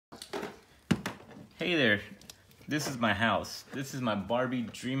Hey there, this is my house. This is my Barbie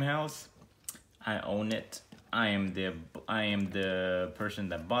dream house. I own it. I am the person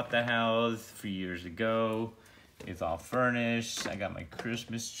that bought the house 3 years ago. It's all furnished. I got my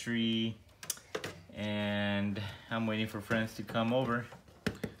Christmas tree. And I'm waiting for friends to come over.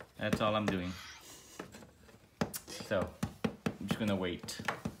 That's all I'm doing. So, I'm just gonna wait.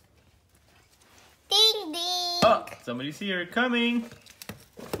 Ding ding! Oh, somebody's here, coming!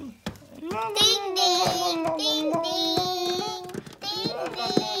 Ding ding! Ding ding! Ding ding!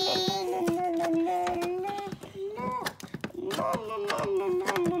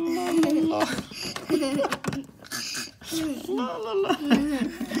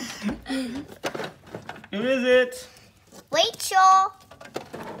 Who is it? Rachel!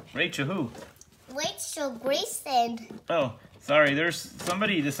 Rachel who? Rachel Grayson. Oh, sorry, there's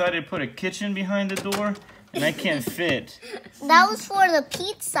somebody decided to put a kitchen behind the door and I can't fit. That was for the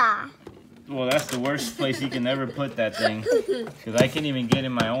pizza. Well, that's the worst place you can ever put that thing. Because I can't even get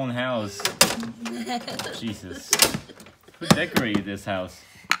in my own house. Jesus. Who decorated this house?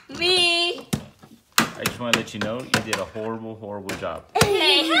 Me! I just want to let you know, you did a horrible, horrible job.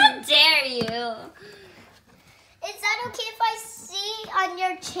 Hey, how dare you? Is that okay if I sit on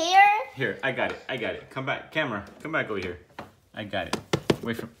your chair? Here, I got it. Come back, camera. Come back over here. I got it.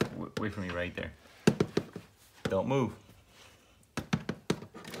 Wait for me right there. Don't move.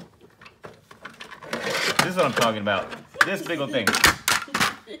 This is what I'm talking about. This big old thing. How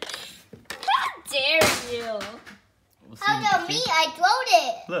dare you? How about me? I wrote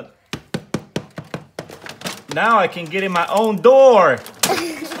it. Look. Now I can get in my own door.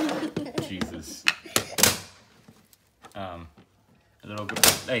 Jesus. Little girl.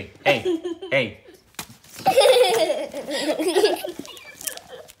 Hey.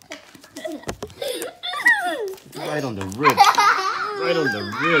 Right on the ribs. Right on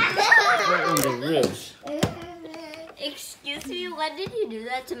the ribs. Excuse me, why did you do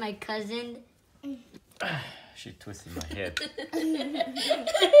that to my cousin? She twisted my head.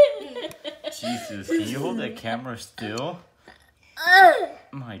 Jesus, can you hold that camera still?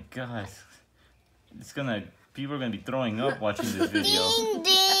 My God. People are gonna be throwing up watching this video. Ding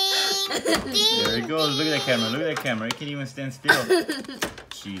ding! There it goes. Look at that camera. Look at that camera. It can't even stand still.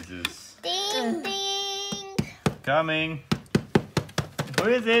 Jesus. Ding ding! Coming. Who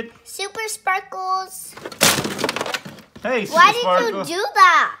is it? Super Sparkles. Hey, Super Why did Sparkles. you do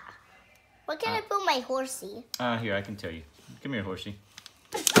that? Where can I put my horsey? Here, I can tell you. Come here, horsey.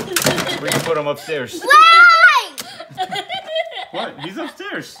 We can put him upstairs. Why? What? He's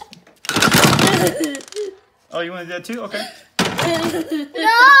upstairs. Oh, you want to do that too? Okay.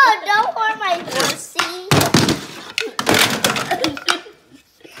 No, don't hurt my horsey.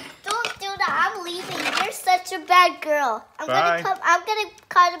 Don't do that. I'm leaving. You're such a bad girl. I'm Bye. gonna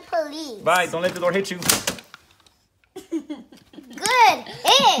call the police. Bye. Don't let the door hit you. Good.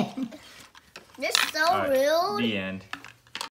 Hey. You're so All right, rude. the end.